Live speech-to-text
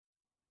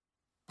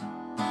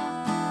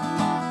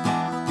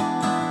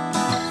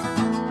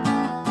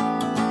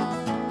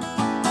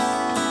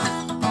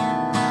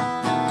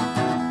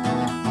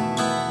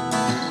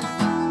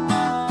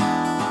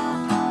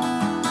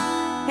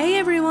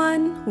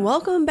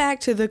Welcome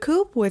back to the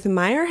Coop with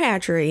Meyer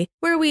Hatchery,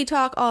 where we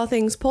talk all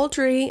things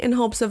poultry in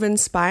hopes of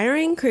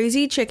inspiring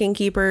crazy chicken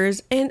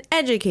keepers and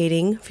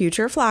educating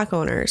future flock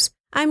owners.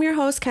 I'm your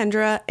host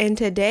Kendra, and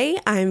today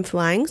I'm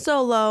flying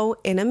solo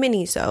in a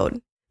Minisode.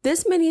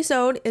 This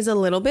Minisode is a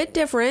little bit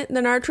different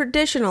than our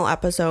traditional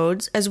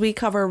episodes as we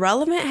cover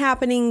relevant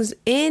happenings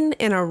in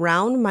and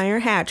around Meyer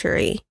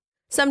Hatchery.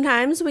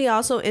 Sometimes we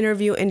also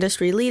interview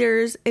industry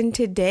leaders, and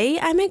today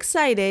I'm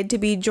excited to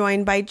be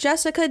joined by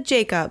Jessica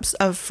Jacobs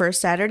of First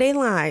Saturday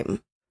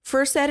Lime.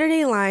 First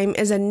Saturday Lime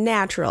is a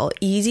natural,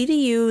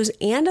 easy-to-use,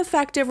 and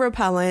effective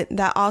repellent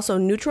that also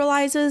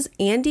neutralizes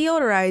and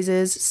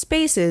deodorizes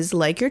spaces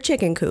like your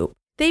chicken coop.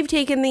 They've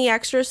taken the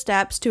extra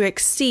steps to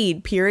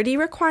exceed purity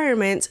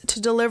requirements to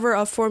deliver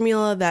a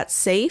formula that's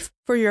safe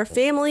for your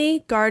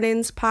family,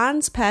 gardens,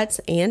 ponds,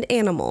 pets, and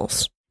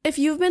animals. If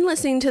you've been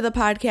listening to the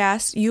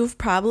podcast, you've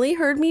probably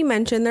heard me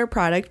mention their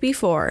product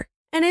before,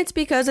 and it's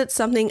because it's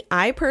something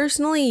I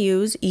personally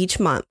use each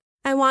month.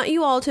 I want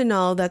you all to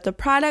know that the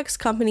products,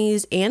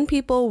 companies, and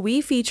people we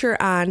feature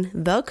on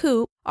The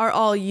Coop are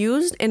all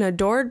used and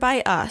adored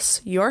by us,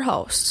 your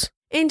hosts.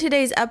 In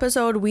today's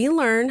episode, we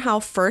learn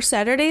how First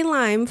Saturday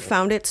Lime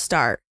found its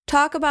start,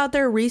 talk about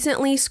their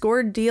recently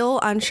scored deal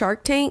on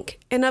Shark Tank,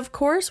 and of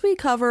course we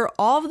cover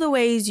all of the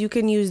ways you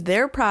can use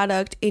their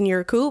product in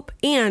your coop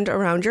and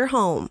around your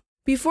home.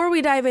 Before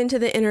we dive into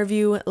the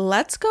interview,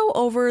 let's go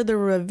over the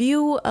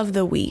review of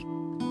the week.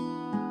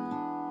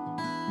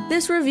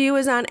 This review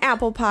is on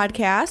Apple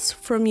Podcasts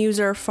from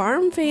user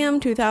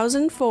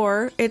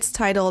FarmFam2004. It's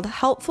titled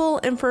Helpful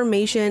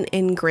Information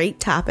and Great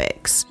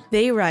Topics.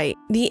 They write,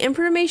 "The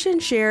information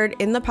shared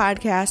in the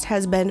podcast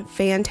has been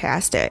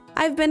fantastic.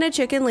 I've been a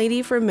chicken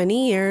lady for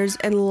many years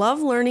and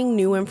love learning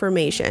new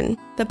information.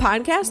 The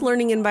podcast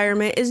learning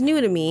environment is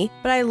new to me,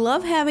 but I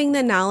love having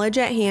the knowledge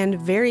at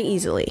hand very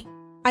easily.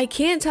 I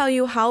can't tell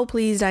you how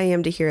pleased I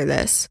am to hear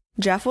this.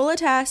 Jeff will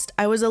attest,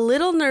 I was a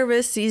little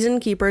nervous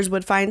seasoned keepers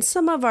would find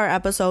some of our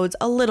episodes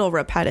a little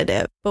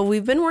repetitive, but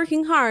we've been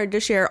working hard to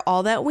share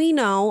all that we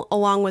know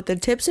along with the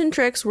tips and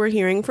tricks we're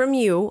hearing from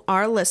you,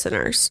 our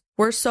listeners.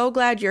 We're so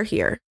glad you're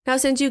here. Now,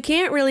 since you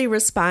can't really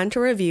respond to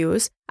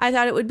reviews, I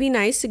thought it would be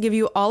nice to give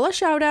you all a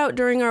shout out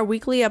during our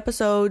weekly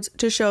episodes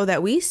to show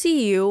that we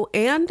see you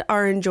and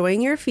are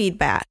enjoying your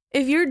feedback.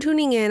 If you're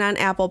tuning in on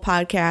Apple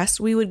Podcasts,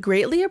 we would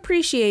greatly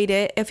appreciate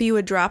it if you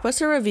would drop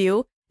us a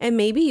review, and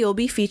maybe you'll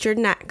be featured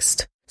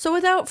next. So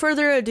without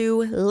further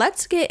ado,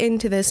 let's get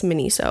into this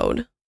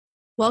minisode.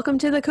 Welcome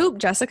to the Coop,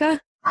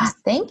 Jessica.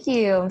 Thank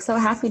you. I'm so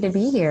happy to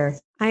be here.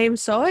 I am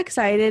so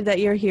excited that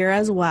you're here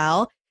as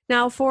well.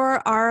 Now,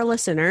 for our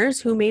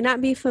listeners who may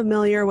not be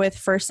familiar with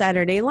First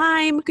Saturday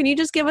Lime, can you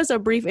just give us a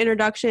brief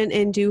introduction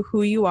into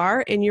who you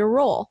are and your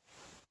role?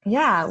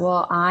 Yeah,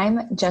 well,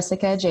 I'm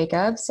Jessica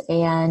Jacobs,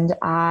 and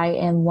I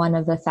am one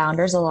of the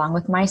founders, along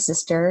with my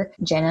sister,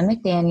 Jana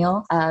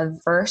McDaniel,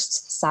 of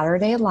First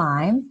Saturday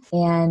Lime,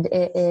 and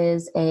it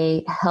is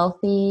a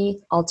healthy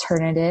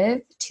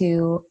alternative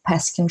to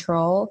pest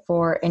control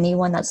for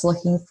anyone that's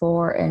looking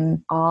for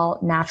an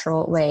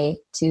all-natural way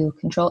to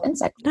control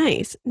insects.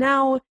 Nice.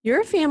 Now,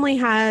 your family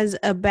has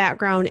a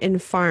background in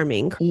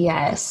farming.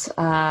 Yes,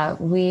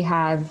 we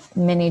have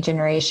many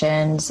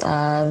generations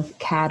of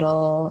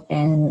cattle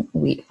and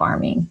wheat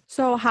farming.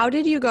 So how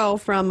did you go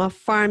from a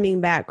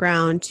farming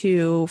background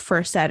to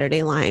First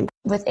Saturday Lime?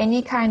 With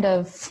any kind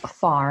of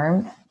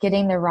farm,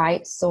 getting the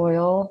right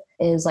soil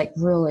is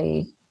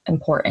really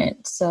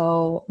important.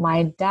 So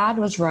my dad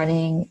was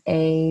running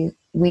a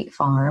wheat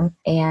farm,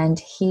 and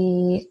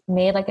he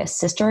made a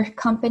sister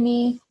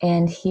company,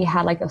 and he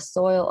had a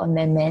soil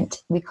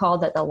amendment. We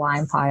called it the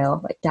lime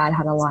pile. Dad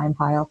had a lime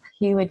pile.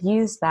 He would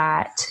use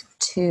that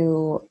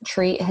to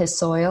treat his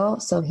soil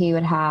so he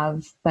would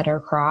have better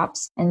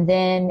crops. And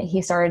then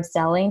he started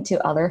selling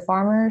to other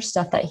farmers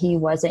stuff that he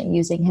wasn't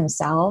using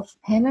himself.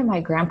 Him and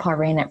my grandpa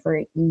ran it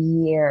for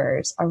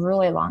years, a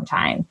really long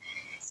time.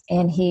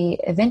 And he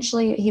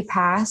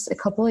passed a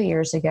couple of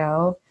years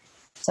ago.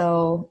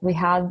 So we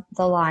had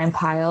the lime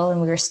pile,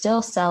 and we were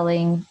still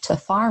selling to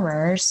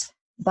farmers,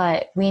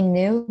 but we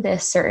knew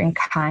this certain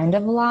kind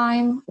of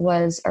lime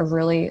was a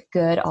really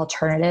good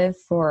alternative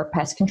for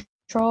pest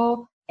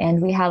control.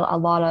 And we had a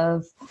lot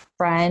of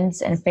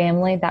friends and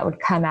family that would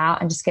come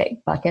out and just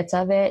get buckets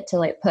of it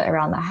to put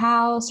around the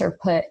house, or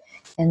put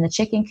in the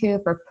chicken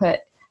coop, or put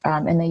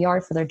in the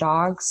yard for their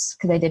dogs,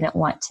 because they didn't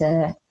want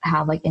to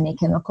have any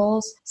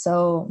chemicals.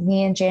 So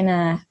me and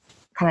Jana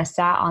kind of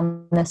sat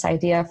on this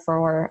idea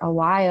for a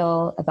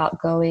while about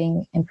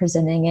going and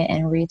presenting it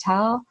in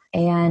retail.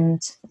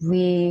 And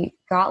we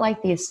got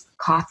these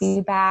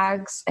coffee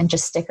bags and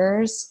just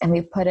stickers, and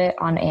we put it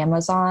on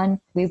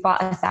Amazon. We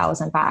bought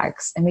 1,000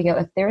 bags, and we go,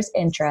 if there's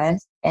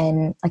interest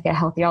in a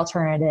healthy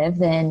alternative,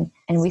 then,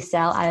 and we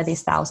sell out of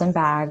these 1,000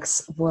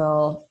 bags,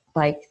 we'll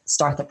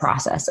start the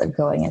process of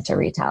going into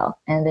retail.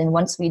 And then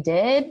once we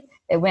did,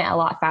 it went a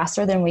lot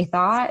faster than we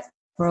thought.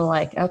 We're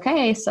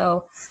okay,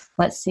 so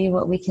let's see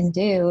what we can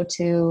do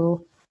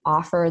to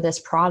offer this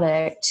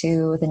product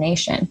to the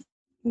nation.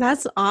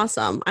 That's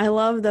awesome. I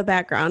love the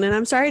background, and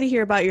I'm sorry to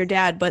hear about your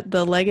dad, but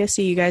the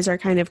legacy you guys are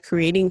kind of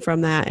creating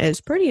from that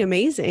is pretty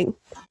amazing.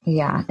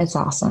 Yeah, it's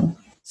awesome.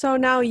 So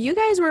now you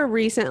guys were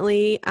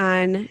recently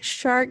on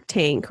Shark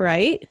Tank,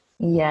 right?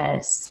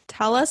 Yes.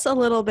 Tell us a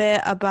little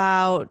bit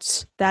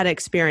about that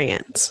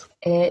experience.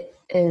 It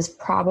is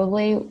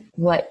probably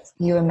what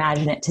you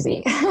imagine it to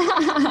be.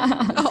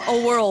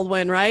 A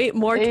whirlwind, right?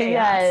 More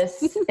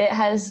chaos. Yes, it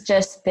has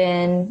just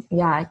been,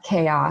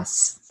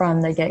 chaos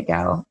from the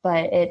get-go,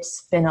 but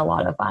it's been a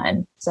lot of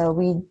fun. So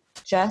we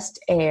just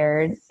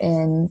aired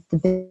in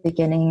the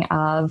beginning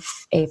of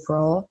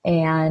April,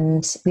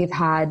 and we've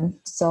had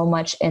so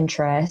much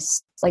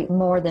interest, like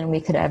more than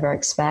we could ever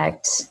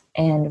expect.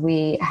 And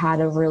we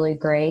had a really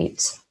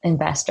great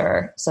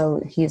investor.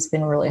 So he's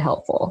been really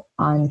helpful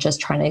on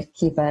just trying to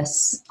keep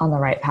us on the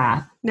right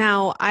path.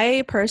 Now,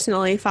 I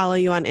personally follow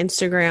you on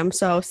Instagram,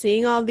 so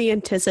seeing all the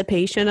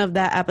anticipation of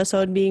that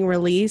episode being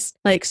released,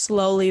 like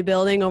slowly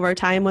building over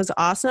time, was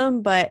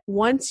awesome. But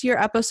once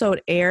your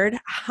episode aired,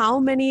 how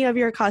many of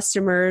your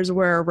customers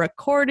were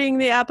recording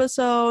the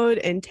episode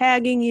and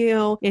tagging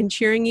you and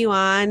cheering you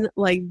on?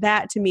 Like,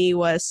 that to me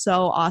was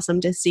so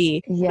awesome to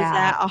see. Yeah. Was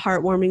that a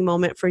heartwarming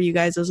moment for you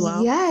guys as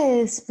well?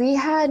 Yes, we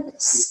had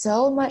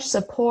so much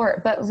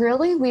support, but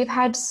really we've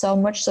had so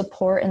much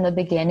support in the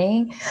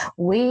beginning.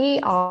 We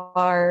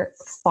are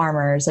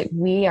farmers. Like,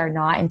 we are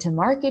not into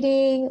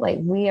marketing. Like,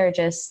 we are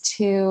just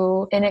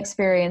two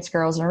inexperienced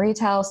girls in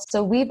retail.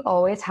 So we've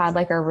always had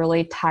like a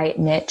really tight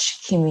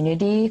niche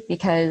community,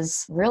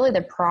 because really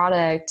the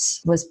product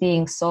was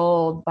being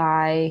sold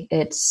by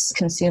its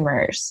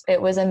consumers.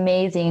 It was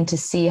amazing to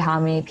see how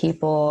many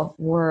people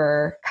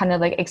were kind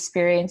of like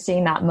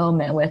experiencing that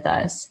moment with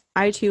us.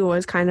 I too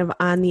was kind of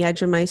on the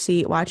edge of my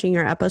seat watching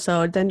your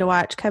episode. Then to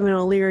watch Kevin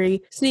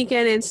O'Leary sneak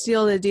in and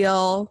steal the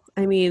deal,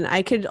 I mean,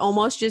 I could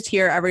almost just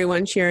hear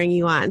everyone cheering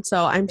you on.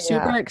 So I'm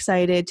super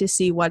excited to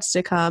see what's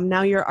to come.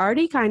 Now you're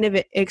already kind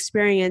of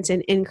experiencing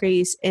an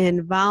increase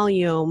in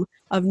volume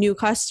of new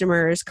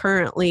customers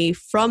currently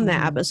from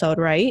that episode,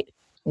 right?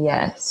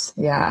 Yes.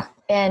 Yeah.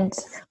 And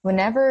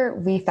whenever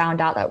we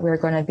found out that we were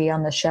going to be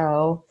on the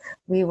show,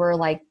 we were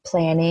like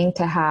planning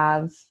to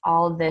have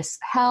all of this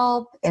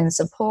help and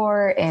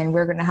support, and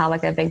we're going to have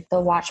like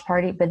the watch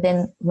party. But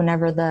then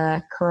whenever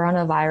the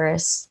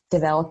coronavirus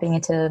developing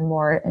into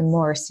more and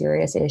more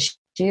serious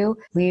issue,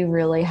 we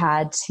really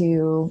had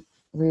to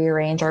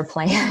rearrange our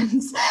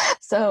plans.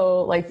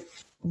 So like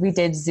we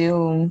did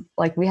Zoom,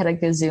 like we had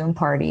like a Zoom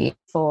party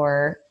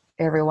for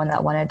everyone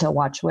that wanted to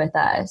watch with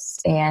us.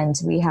 And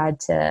we had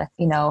to,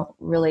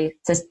 really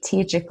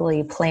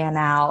strategically plan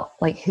out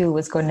like who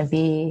was going to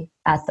be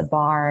at the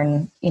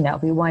barn.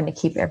 We wanted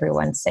to keep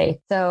everyone safe.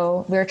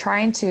 So we were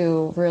trying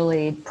to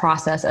really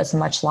process as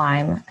much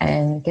lime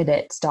and get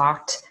it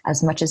stocked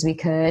as much as we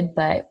could,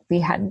 but we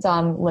had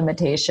some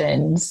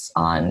limitations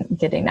on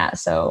getting that.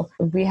 So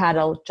we had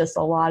just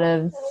a lot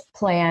of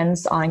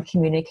plans on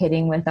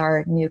communicating with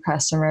our new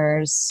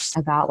customers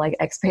about like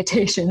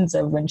expectations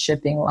of when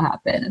shipping will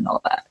happen and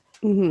all that.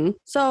 Mm-hmm.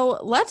 So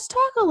let's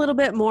talk a little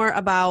bit more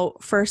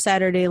about First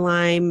Saturday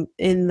Lime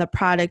in the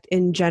product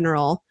in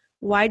general.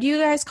 Why do you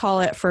guys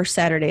call it First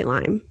Saturday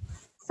Lime?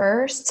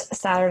 First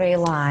Saturday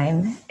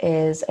Lime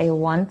is a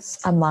once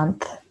a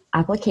month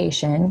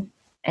application,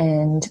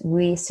 and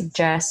we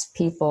suggest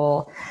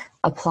people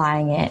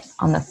applying it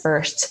on the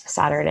first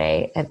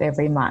Saturday of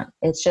every month.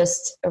 It's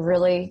just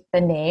the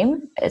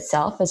name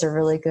itself is a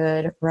really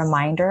good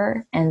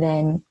reminder. And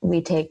then we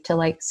take to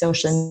like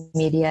social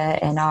media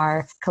and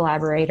our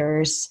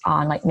collaborators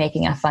on like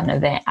making a fun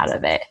event out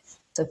of it,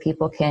 so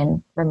people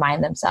can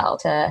remind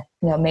themselves to,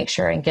 make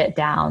sure and get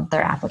down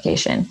their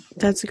application.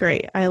 That's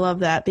great. I love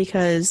that,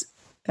 because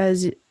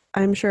as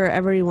I'm sure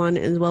everyone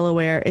is well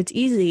aware, it's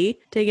easy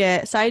to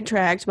get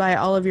sidetracked by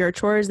all of your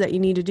chores that you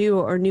need to do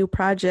or new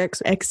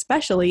projects,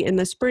 especially in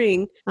the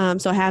spring.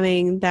 So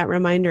having that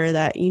reminder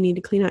that you need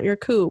to clean out your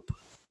coop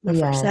the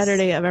first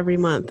Saturday of every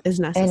month is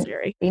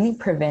necessary. And any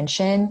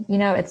prevention,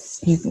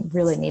 you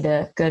really need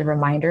a good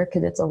reminder,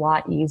 because it's a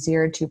lot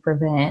easier to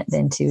prevent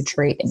than to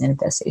treat an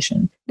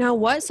infestation. Now,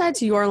 what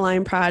sets your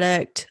lime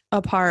product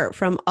apart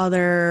from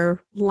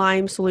other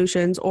lime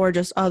solutions or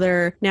just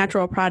other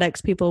natural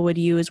products people would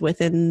use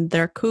within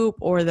their coop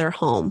or their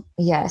home?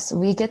 Yes,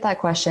 we get that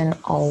question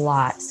a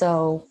lot.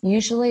 So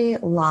usually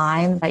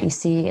lime that you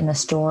see in the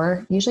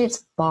store, usually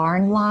it's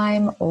barn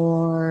lime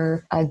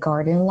or a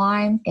garden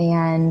lime.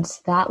 And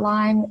that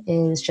lime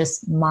is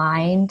just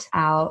mined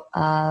out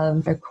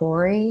of a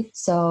quarry.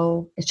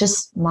 So it's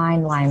just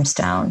mined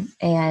limestone,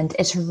 and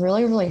it's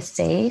really, really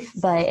safe,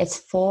 but it's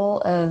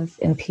full of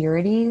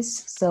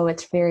impurities. So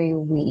it's very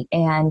weak,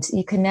 and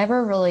you can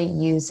never really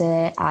use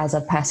it as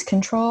a pest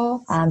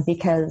control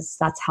because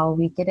that's how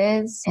weak it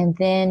is. And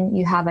then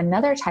you have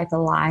another type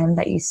of lime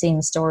that you see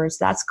in stores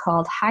that's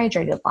called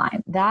hydrated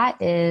lime. That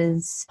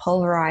is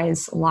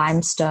pulverized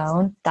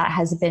limestone that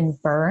has been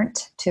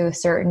burnt to a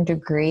certain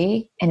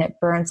degree, and it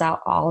burns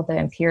out all the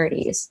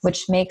impurities,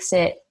 which makes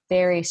it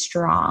very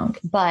strong,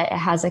 but it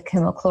has a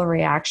chemical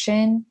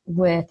reaction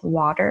with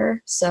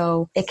water.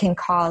 So it can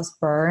cause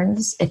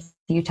burns if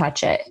you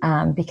touch it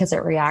because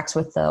it reacts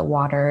with the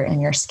water in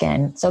your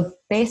skin. So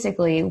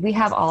basically, we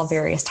have all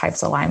various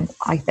types of lime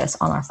like this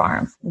on our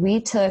farm.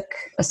 We took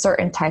a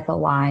certain type of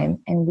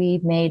lime and we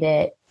made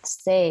it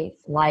safe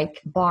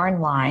like barn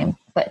lime,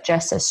 but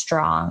just as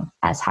strong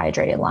as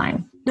hydrated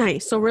lime.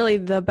 Nice. So really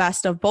the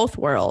best of both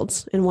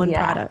worlds in one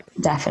product.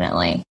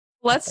 Definitely.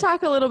 Let's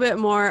talk a little bit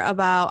more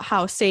about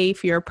how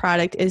safe your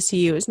product is to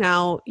use.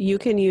 Now, you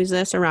can use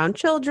this around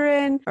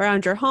children,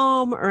 around your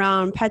home,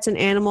 around pets and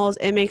animals.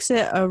 It makes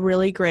it a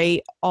really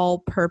great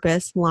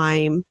all-purpose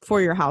lime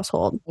for your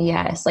household.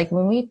 Yes. Like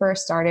when we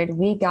first started,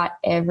 we got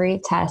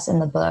every test in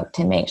the book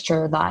to make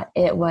sure that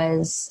it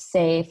was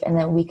safe and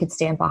that we could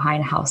stand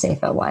behind how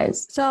safe it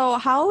was. So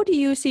how do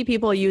you see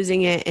people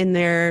using it in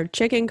their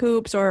chicken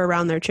coops or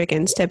around their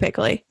chickens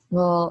typically?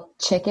 Well,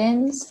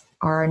 chickens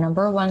are our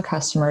number one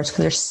customers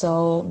because there's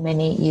so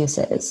many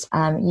uses.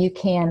 You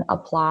can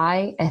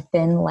apply a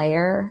thin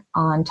layer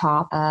on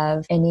top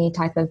of any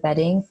type of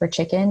bedding for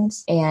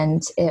chickens,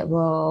 and it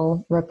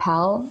will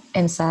repel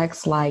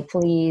insects like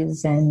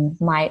fleas and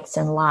mites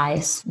and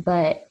lice,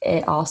 but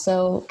it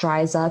also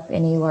dries up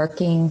any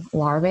lurking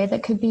larvae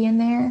that could be in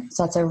there.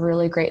 So that's a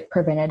really great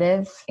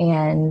preventative.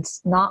 And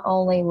not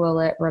only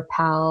will it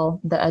repel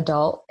the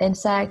adult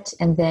insect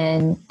and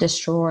then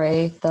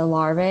destroy the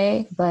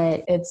larvae,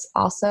 but it's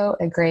also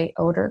a great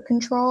odor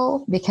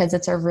control because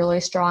it's a really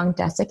strong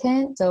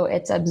desiccant. So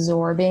it's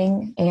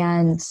absorbing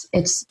and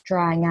it's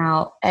drying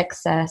out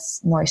excess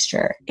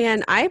moisture.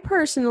 And I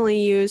personally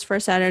use for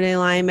Saturday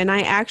Lime, and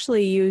I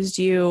actually used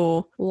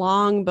you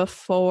long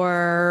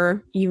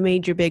before you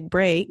made your big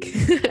break,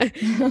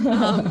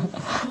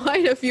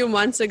 quite a few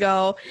months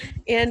ago.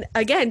 And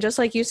again, just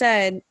like you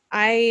said,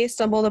 I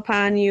stumbled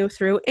upon you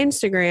through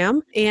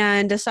Instagram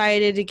and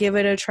decided to give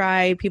it a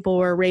try. People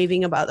were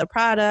raving about the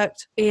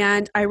product,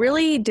 and I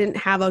really didn't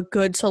have a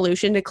good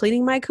solution to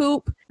cleaning my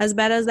coop, as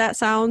bad as that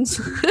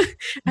sounds,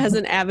 as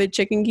an avid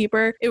chicken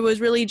keeper. It was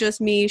really just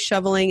me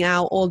shoveling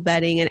out old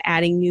bedding and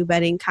adding new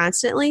bedding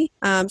constantly.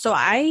 So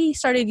I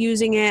started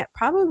using it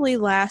probably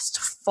last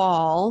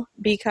fall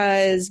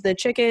because the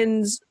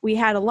chickens, we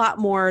had a lot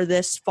more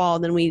this fall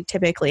than we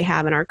typically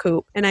have in our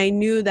coop. And I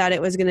knew that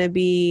it was going to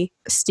be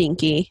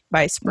stinky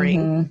by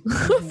spring,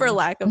 for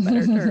lack of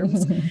better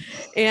terms.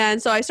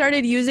 And so I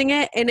started using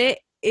it, and it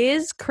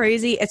is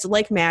crazy. It's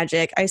like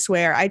magic, I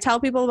swear. I tell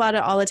people about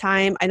it all the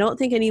time. I don't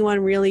think anyone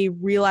really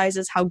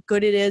realizes how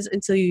good it is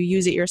until you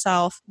use it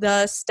yourself.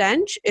 The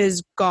stench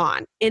is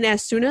gone. And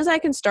as soon as I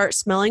can start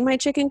smelling my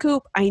chicken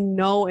coop, I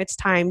know it's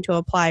time to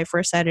apply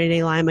for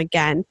Saturday Lime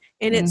again.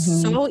 And it's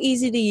so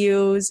easy to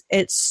use.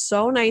 It's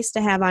so nice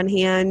to have on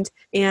hand.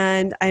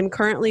 And I'm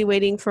currently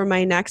waiting for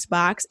my next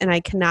box, and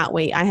I cannot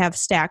wait. I have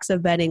stacks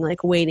of bedding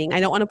like waiting.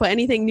 I don't want to put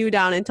anything new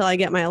down until I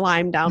get my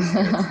lime down.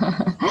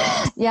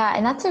 Yeah,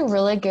 and that's a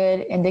really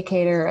good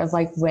indicator of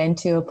like when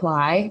to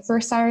apply for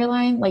Saturday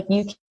Lime. Like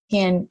you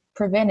can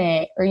prevent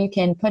it, or you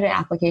can put an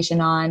application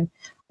on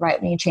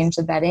right when you change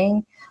the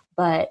bedding.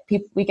 But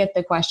we get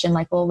the question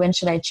like, well, when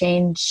should I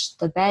change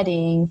the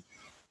bedding?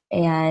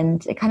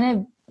 And it kind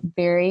of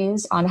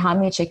varies on how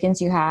many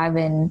chickens you have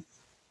and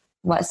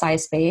what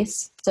size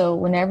space. So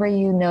whenever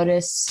you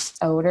notice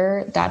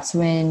odor, that's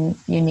when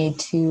you need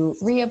to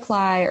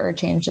reapply or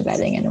change the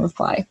bedding and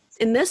reapply.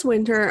 In this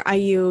winter, I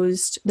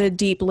used the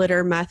deep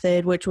litter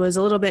method, which was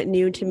a little bit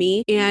new to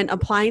me. And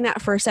applying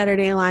that for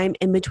Saturday Lime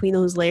in between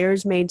those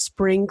layers made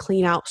spring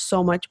clean out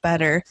so much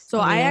better. So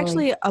I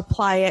actually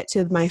apply it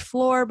to my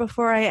floor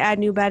before I add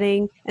new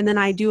bedding. And then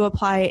I do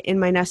apply it in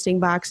my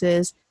nesting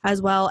boxes,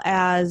 as well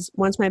as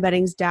once my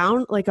bedding's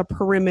down, like a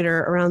perimeter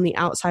around the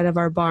outside of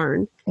our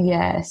barn.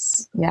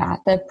 Yes. Yeah.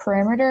 The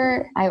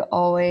perimeter, I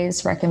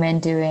always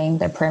recommend doing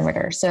the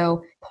perimeter.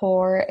 So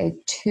pour a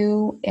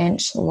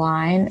 2-inch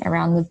line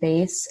around the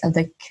base of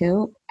the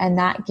coop, and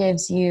that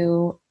gives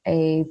you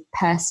a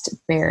pest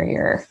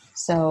barrier.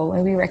 So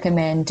we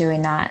recommend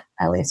doing that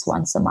at least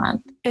once a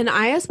month. And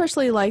I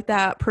especially like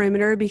that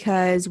perimeter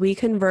because we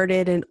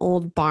converted an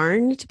old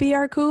barn to be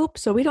our coop.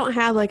 So we don't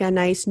have like a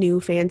nice new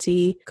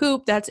fancy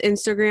coop that's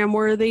Instagram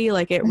worthy.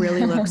 Like it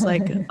really looks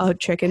like a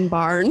chicken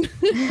barn.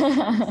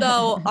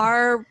 So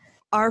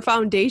our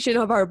foundation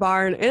of our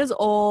barn is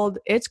old.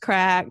 It's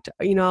cracked.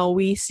 You know,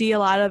 we see a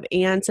lot of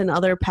ants and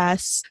other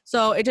pests.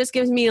 So it just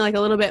gives me like a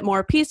little bit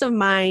more peace of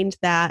mind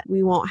that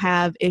we won't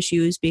have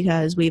issues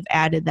because we've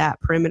added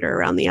that perimeter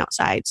around the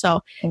outside.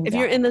 So if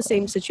you're in the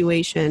same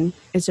situation,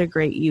 it's a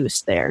great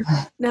use there.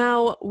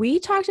 Now, we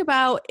talked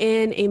about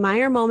in a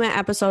Meyer Moment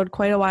episode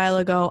quite a while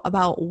ago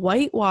about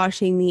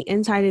whitewashing the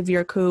inside of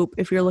your coop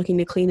if you're looking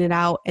to clean it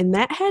out. And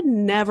that had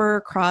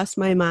never crossed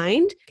my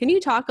mind. Can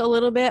you talk a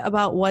little bit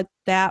about what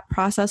that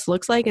process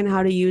looks like and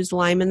how to use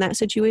lime in that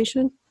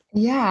situation?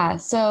 Yeah.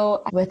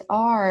 So with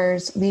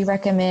ours, we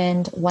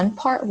recommend 1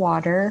 part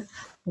water,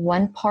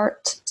 1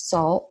 part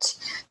salt,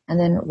 and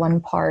then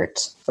 1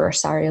 part for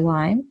Saturday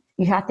Lime.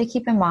 you have to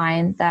keep in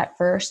mind that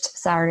first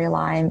Saturday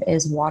lime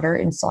is water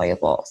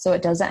insoluble. So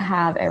it doesn't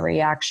have a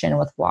reaction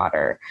with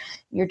water.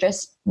 You're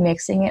just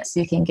mixing it so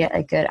you can get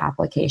a good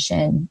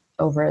application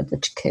over the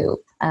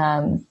coop.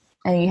 And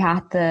you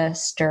have to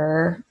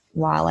stir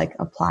while like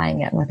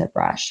applying it with a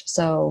brush.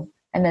 So,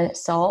 and the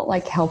salt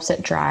like helps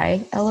it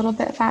dry a little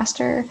bit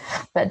faster,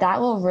 but that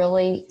will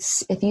really,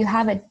 if you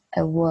have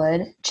a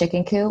wood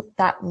chicken coop,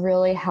 that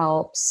really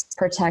helps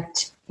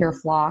protect your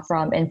flock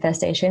from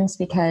infestations,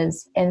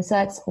 because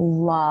insects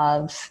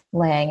love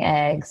laying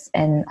eggs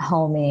and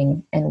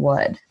homing in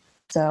wood.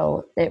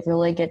 So it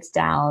really gets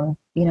down,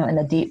 you know, in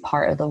the deep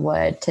part of the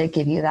wood to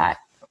give you that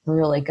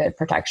really good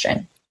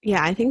protection.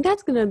 Yeah, I think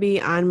that's going to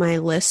be on my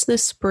list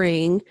this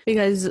spring,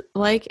 because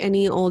like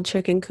any old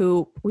chicken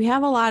coop, we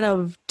have a lot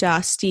of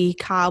dusty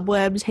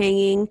cobwebs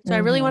hanging. So I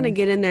really want to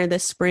get in there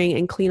this spring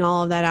and clean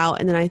all of that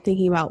out. And then I'm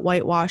thinking about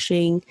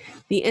whitewashing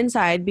the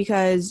inside,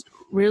 because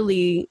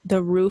really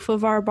the roof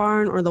of our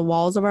barn or the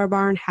walls of our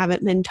barn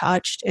haven't been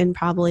touched in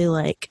probably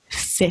like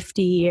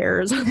 50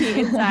 years on the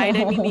inside.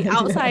 I mean, the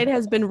outside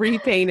has been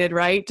repainted,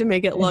 right, to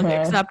make it look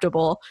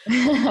acceptable.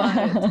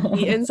 But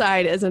the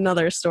inside is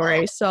another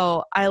story.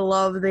 So I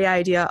love the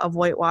idea of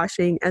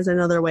whitewashing as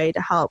another way to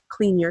help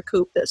clean your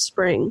coop this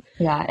spring.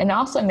 Yeah. And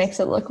also makes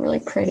it look really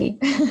pretty.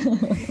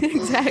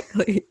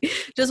 Exactly.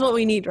 Just what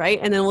we need, right?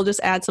 And then we'll just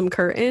add some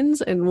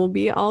curtains and we'll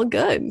be all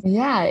good.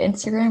 Yeah.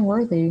 Instagram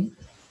worthy.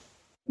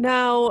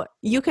 Now,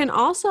 you can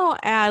also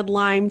add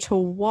lime to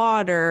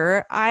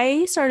water.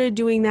 I started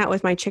doing that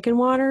with my chicken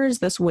waters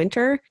this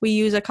winter. We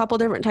use a couple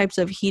different types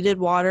of heated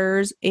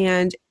waters,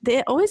 and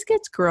it always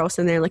gets gross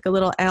in there, like a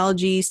little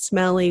algae,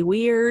 smelly,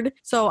 weird.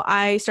 So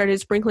I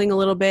started sprinkling a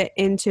little bit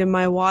into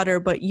my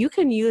water, but you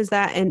can use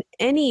that in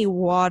any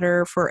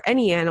water for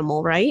any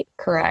animal, right?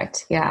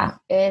 Correct. Yeah.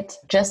 It,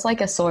 just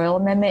like a soil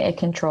amendment, it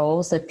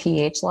controls the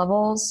pH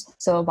levels.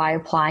 So by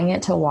applying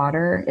it to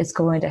water, it's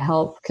going to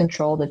help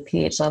control the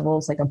pH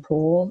levels like a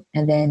pool.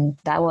 And then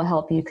that will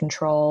help you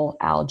control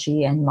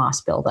algae and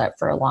moss buildup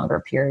for a longer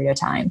period of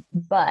time.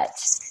 But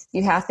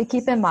you have to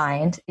keep in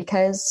mind,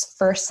 because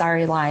first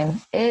Saturday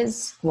lime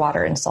is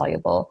water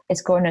insoluble,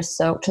 it's going to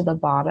soak to the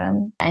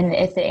bottom. And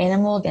if the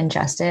animal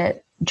ingests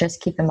it,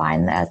 just keep in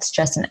mind that's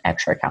just an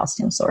extra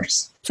calcium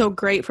source. So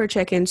great for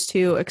chickens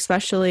too,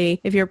 especially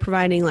if you're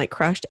providing like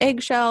crushed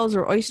eggshells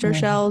or oyster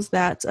shells.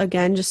 That's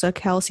again just a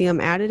calcium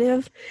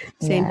additive.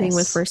 Same thing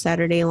with first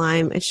Saturday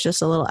lime. It's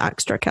just a little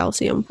extra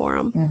calcium for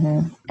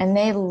them. And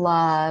they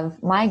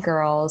love, my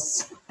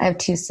girls, I have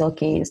 2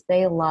 silkies.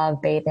 They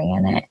love bathing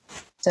in it.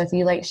 So if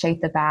you like shake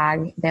the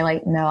bag, they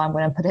like, no, I'm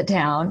going to put it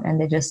down, and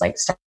they just like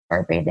start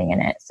bathing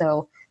in it.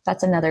 So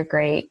that's another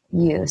great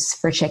use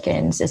for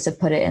chickens, is to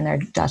put it in their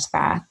dust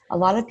bath. A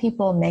lot of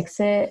people mix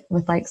it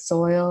with like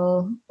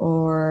soil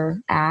or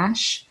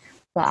ash,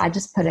 but I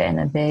just put it in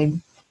a big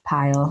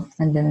pile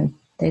and then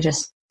they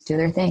just do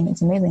their thing.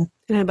 It's amazing.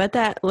 And I bet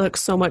that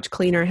looks so much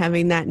cleaner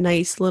having that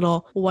nice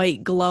little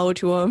white glow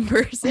to them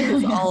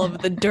versus all of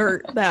the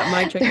dirt that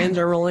my chickens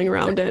are rolling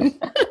around in.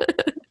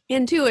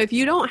 And too, if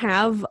you don't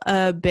have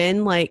a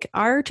bin, like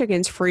our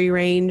chickens free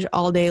range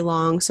all day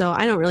long, so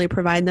I don't really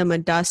provide them a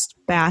dust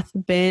bath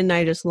bin.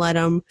 I just let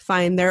them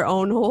find their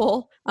own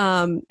hole.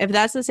 If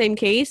that's the same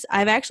case,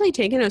 I've actually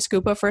taken a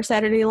scoop of first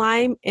Saturday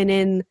lime, and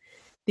in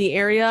the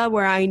area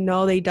where I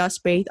know they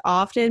dust bathe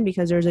often,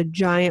 because there's a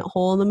giant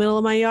hole in the middle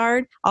of my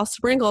yard, I'll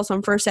sprinkle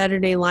some first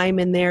Saturday lime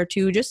in there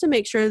too, just to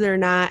make sure they're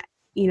not,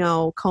 you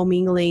know,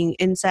 commingling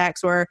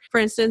insects. Or for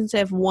instance,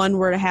 if one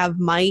were to have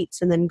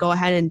mites and then go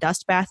ahead and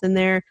dust bath in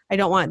there, I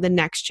don't want the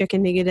next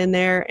chicken to get in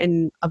there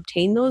and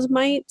obtain those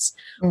mites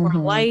or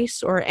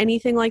lice or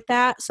anything like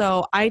that.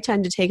 So I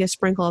tend to take a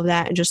sprinkle of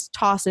that and just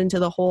toss into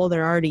the hole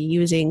they're already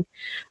using.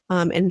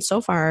 And so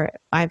far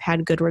I've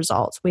had good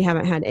results. We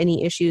haven't had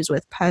any issues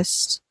with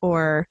pests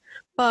or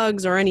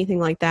bugs or anything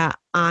like that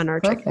on our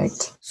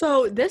chickens.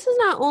 So this is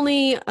not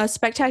only a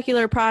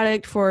spectacular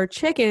product for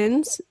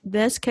chickens,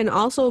 this can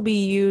also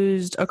be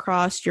used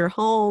across your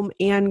home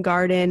and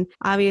garden.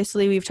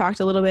 Obviously, we've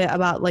talked a little bit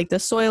about like the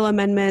soil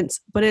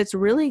amendments, but it's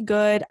really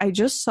good. I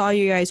just saw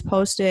you guys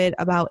posted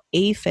about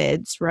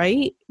aphids,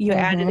 right? You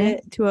added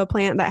it to a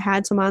plant that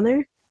had some on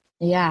there?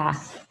 Yeah,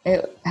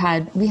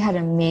 we had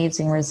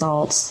amazing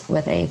results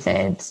with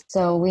aphids.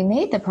 So we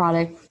made the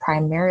product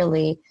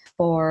primarily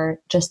for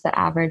just the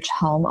average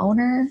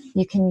homeowner.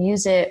 You can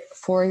use it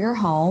for your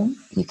home.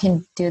 You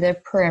can do the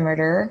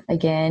perimeter.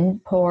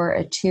 Again, pour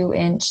a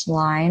 2-inch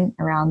line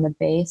around the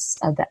base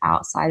of the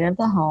outside of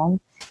the home,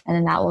 and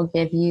then that will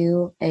give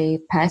you a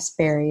pest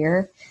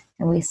barrier.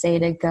 And we say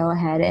to go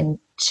ahead and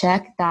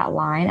check that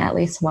line at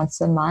least once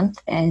a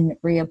month and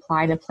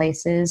reapply to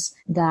places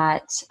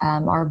that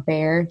are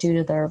bare due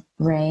to the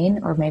rain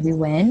or maybe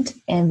wind.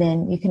 And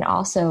then you can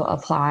also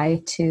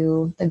apply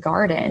to the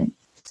garden.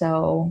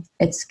 So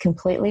it's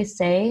completely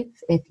safe.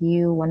 If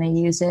you want to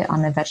use it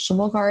on a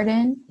vegetable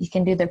garden, you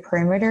can do the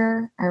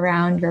perimeter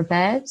around your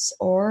beds,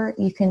 or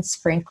you can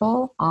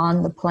sprinkle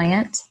on the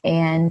plant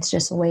and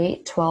just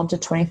wait 12 to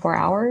 24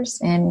 hours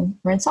and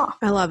rinse off.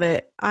 I love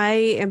it. I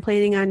am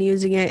planning on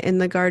using it in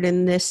the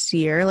garden this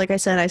year. Like I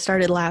said, I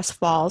started last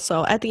fall,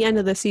 so at the end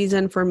of the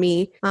season for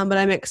me, but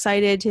I'm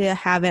excited to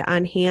have it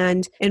on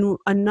hand. And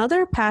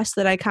another pest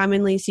that I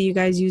commonly see you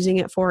guys using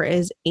it for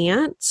is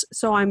ants.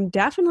 So I'm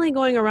definitely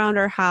going around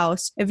our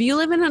house. If you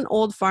live in an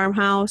old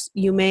farmhouse,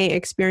 you may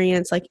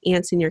experience like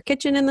ants in your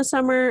kitchen in the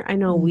summer. I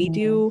know we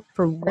do.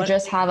 Or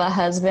just have a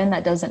husband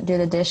that doesn't do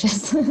the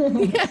dishes.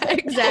 Yeah,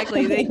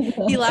 exactly.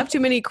 He left too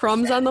many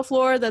crumbs on the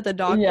floor that the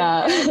dog.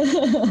 Yeah.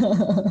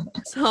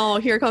 So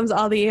here comes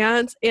all the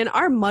ants. And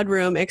our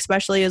mudroom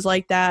especially is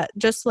like that.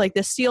 Just like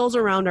the seals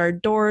around our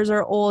doors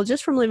are old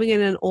just from living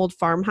in an old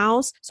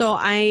farmhouse. So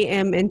I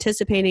am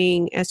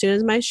anticipating as soon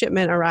as my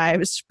shipment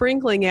arrives,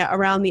 sprinkling it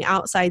around the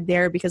outside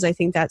there, because I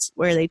think that's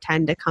where they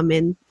tend to come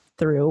in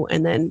through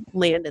and then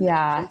land in the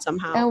kitchen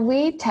somehow. And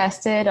we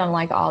tested on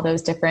like all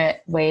those different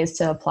ways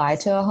to apply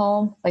to a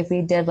home. Like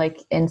we did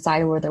like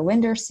inside where the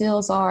window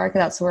sills are, because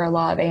that's where a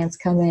lot of ants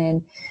come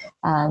in,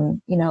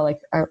 like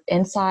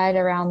inside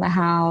around the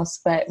house.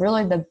 But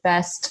really the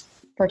best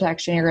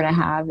protection you're going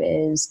to have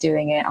is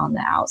doing it on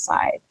the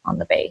outside, on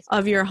the base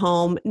of your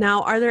home.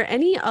 Now, are there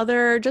any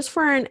other, just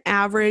for an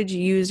average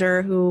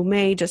user who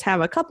may just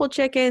have a couple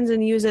chickens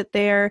and use it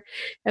there,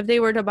 if they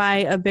were to buy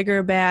a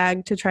bigger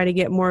bag to try to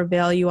get more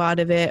value out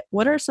of it,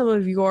 what are some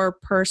of your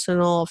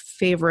personal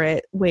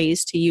favorite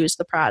ways to use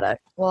the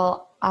product?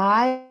 Well,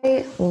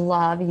 I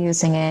love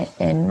using it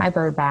in my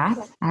bird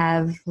bath. I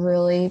have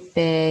really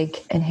big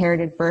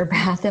inherited bird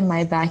bath in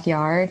my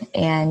backyard,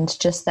 and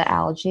just the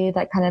algae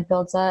that kind of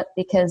builds up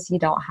because you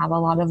don't have a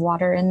lot of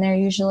water in there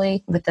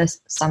usually with the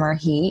summer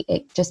heat.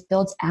 It just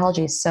builds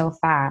algae so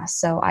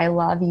fast. So I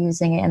love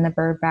using it in the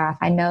bird bath.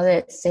 I know that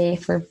it's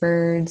safe for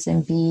birds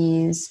and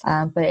bees,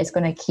 but it's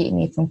going to keep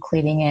me from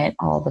cleaning it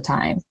all the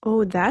time.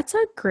 Oh, that's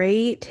a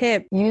great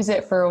tip. Use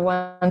it for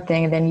one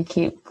thing and then you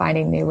keep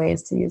finding new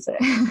ways to use it.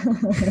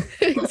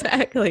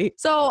 Exactly.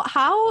 So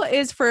how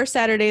is First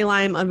Saturday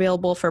Lime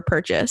available for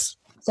purchase?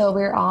 So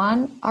we're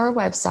on our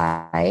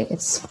website.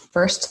 It's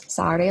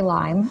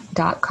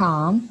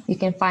firstsaturdaylime.com. You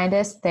can find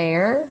us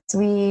there. So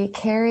we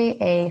carry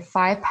a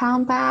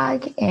 5-pound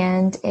bag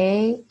and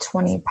a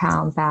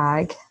 20-pound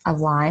bag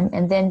of lime.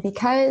 And then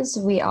because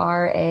we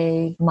are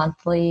a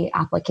monthly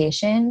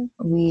application,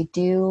 we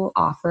do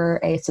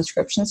offer a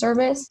subscription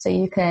service. So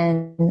you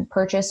can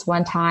purchase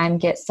one time,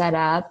 get set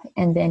up,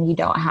 and then you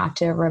don't have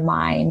to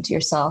remind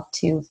yourself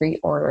to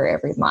reorder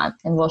every month.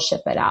 And we'll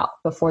ship it out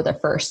before the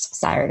first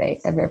Saturday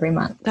of every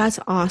month. That's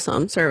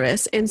awesome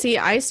service. And see,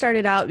 I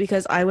started out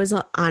because I was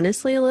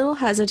honestly a little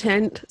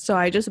hesitant. So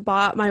I just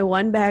bought my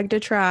one bag to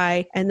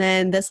try. And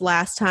then this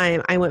last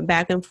time I went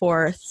back and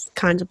forth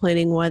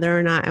contemplating whether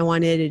or not I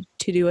wanted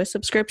to do a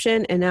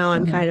subscription. And now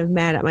I'm kind of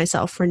mad at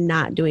myself for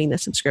not doing the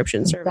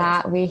subscription service.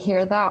 That we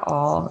hear that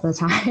all the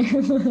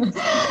time.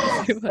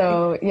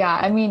 So yeah,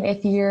 I mean,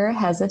 if you're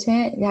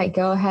hesitant,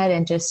 go ahead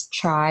and just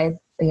try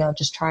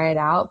it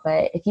out.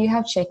 But if you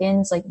have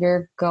chickens, like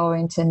you're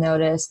going to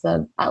notice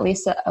at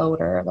least the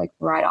odor, like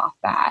right off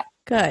bat.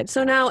 Good.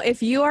 So now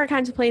if you are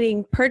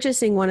contemplating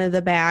purchasing one of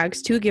the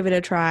bags to give it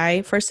a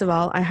try, first of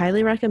all, I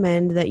highly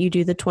recommend that you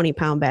do the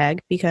 20-pound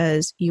bag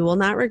because you will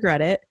not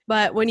regret it.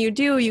 But when you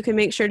do, you can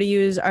make sure to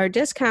use our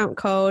discount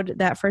code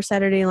that First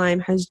Saturday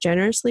Lime has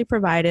generously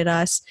provided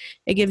us.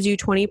 It gives you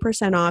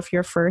 20% off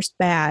your first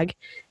bag.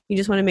 You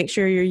just want to make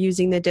sure you're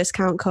using the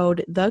discount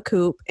code, the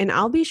Coop, and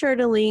I'll be sure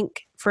to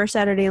link First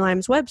Saturday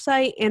Lime's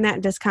website and that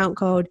discount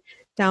code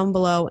down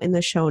below in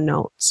the show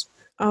notes.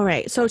 All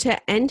right, so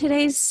to end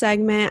today's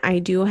segment, I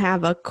do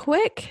have a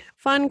quick,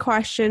 fun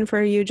question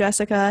for you,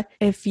 Jessica.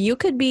 If you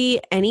could be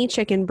any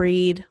chicken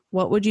breed,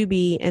 what would you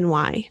be and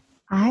why?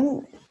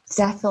 I'm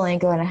definitely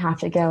going to have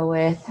to go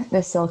with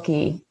the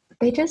Silky.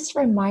 They just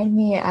remind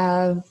me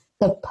of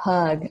the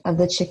pug of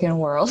the chicken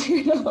world.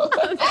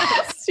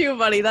 That's too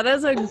funny. That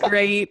is a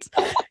great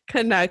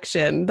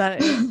connection.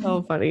 That is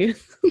so funny.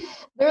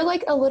 They're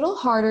like a little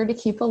harder to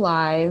keep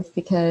alive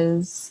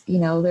because,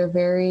 they're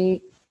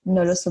very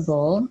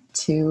noticeable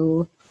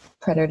to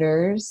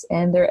predators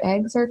and their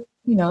eggs are,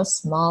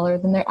 smaller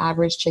than their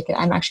average chicken.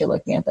 I'm actually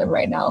looking at them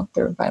right now.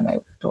 They're by my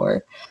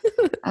door.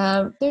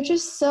 They're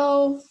just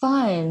so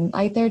fun.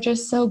 Like they're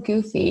just so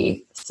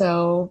goofy.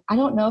 So I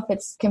don't know if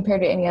it's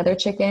compared to any other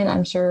chicken.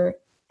 I'm sure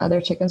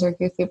other chickens are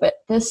goofy,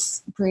 but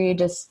this breed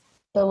just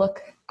the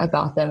look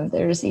about them,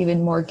 they're just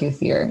even more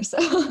goofier. So.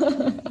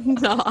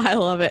 No, I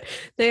love it.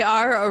 They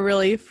are a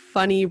really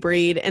funny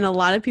breed, and a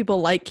lot of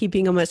people like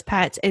keeping them as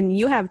pets. And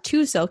you have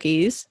 2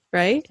 Silkies,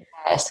 right?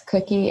 Yes,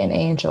 Cookie and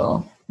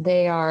Angel.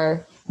 They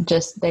are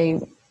just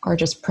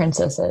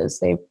princesses.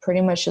 They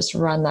pretty much just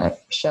run the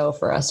show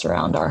for us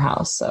around our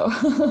house. So,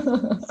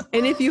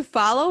 and if you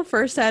follow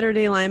First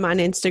Saturday Lime on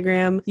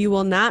Instagram, you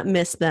will not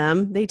miss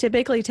them. They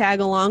typically tag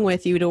along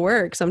with you to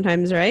work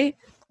sometimes, right?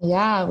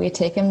 Yeah, we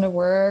take him to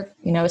work.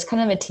 It's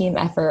kind of a team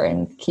effort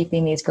in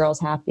keeping these girls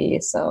happy.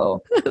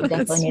 So we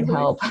definitely need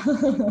help.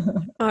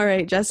 All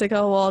right,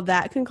 Jessica. Well,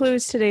 that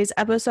concludes today's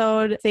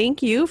episode.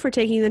 Thank you for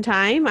taking the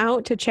time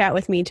out to chat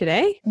with me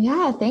today.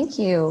 Yeah, thank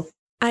you.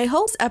 I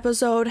hope this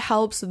episode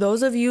helps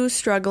those of you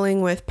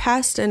struggling with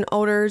pests and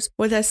odors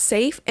with a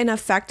safe and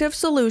effective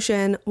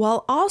solution,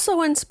 while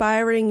also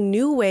inspiring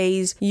new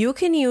ways you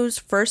can use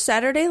First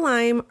Saturday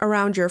Lime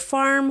around your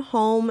farm,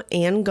 home,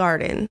 and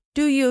garden.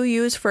 Do you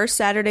use First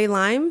Saturday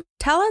Lime?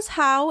 Tell us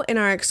how in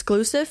our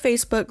exclusive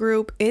Facebook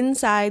group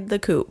Inside the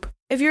Coop.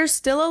 If you're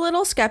still a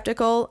little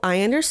skeptical,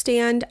 I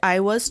understand, I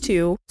was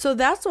too. So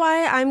that's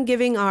why I'm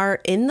giving our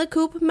In the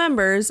Coop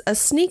members a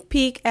sneak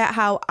peek at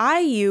how I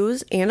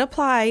use and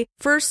apply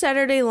First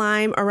Saturday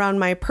Lime around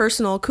my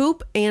personal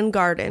coop and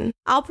garden.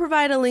 I'll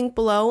provide a link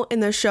below in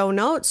the show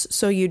notes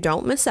so you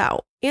don't miss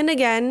out. And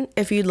again,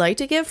 if you'd like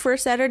to give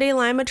First Saturday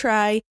Lime a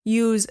try,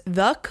 use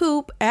the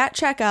Coop at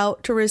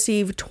checkout to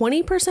receive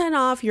 20%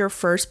 off your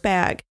first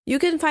bag. You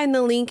can find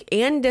the link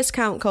and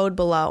discount code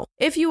below.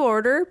 If you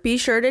order, be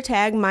sure to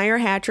tag Meyer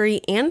Hatchery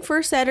and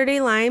First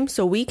Saturday Lime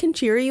so we can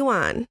cheer you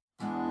on.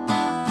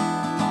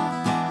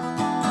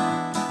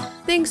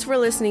 Thanks for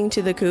listening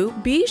to The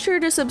Coop. Be sure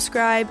to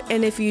subscribe,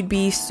 and if you'd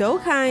be so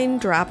kind,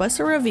 drop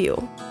us a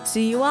review.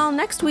 See you all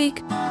next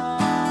week.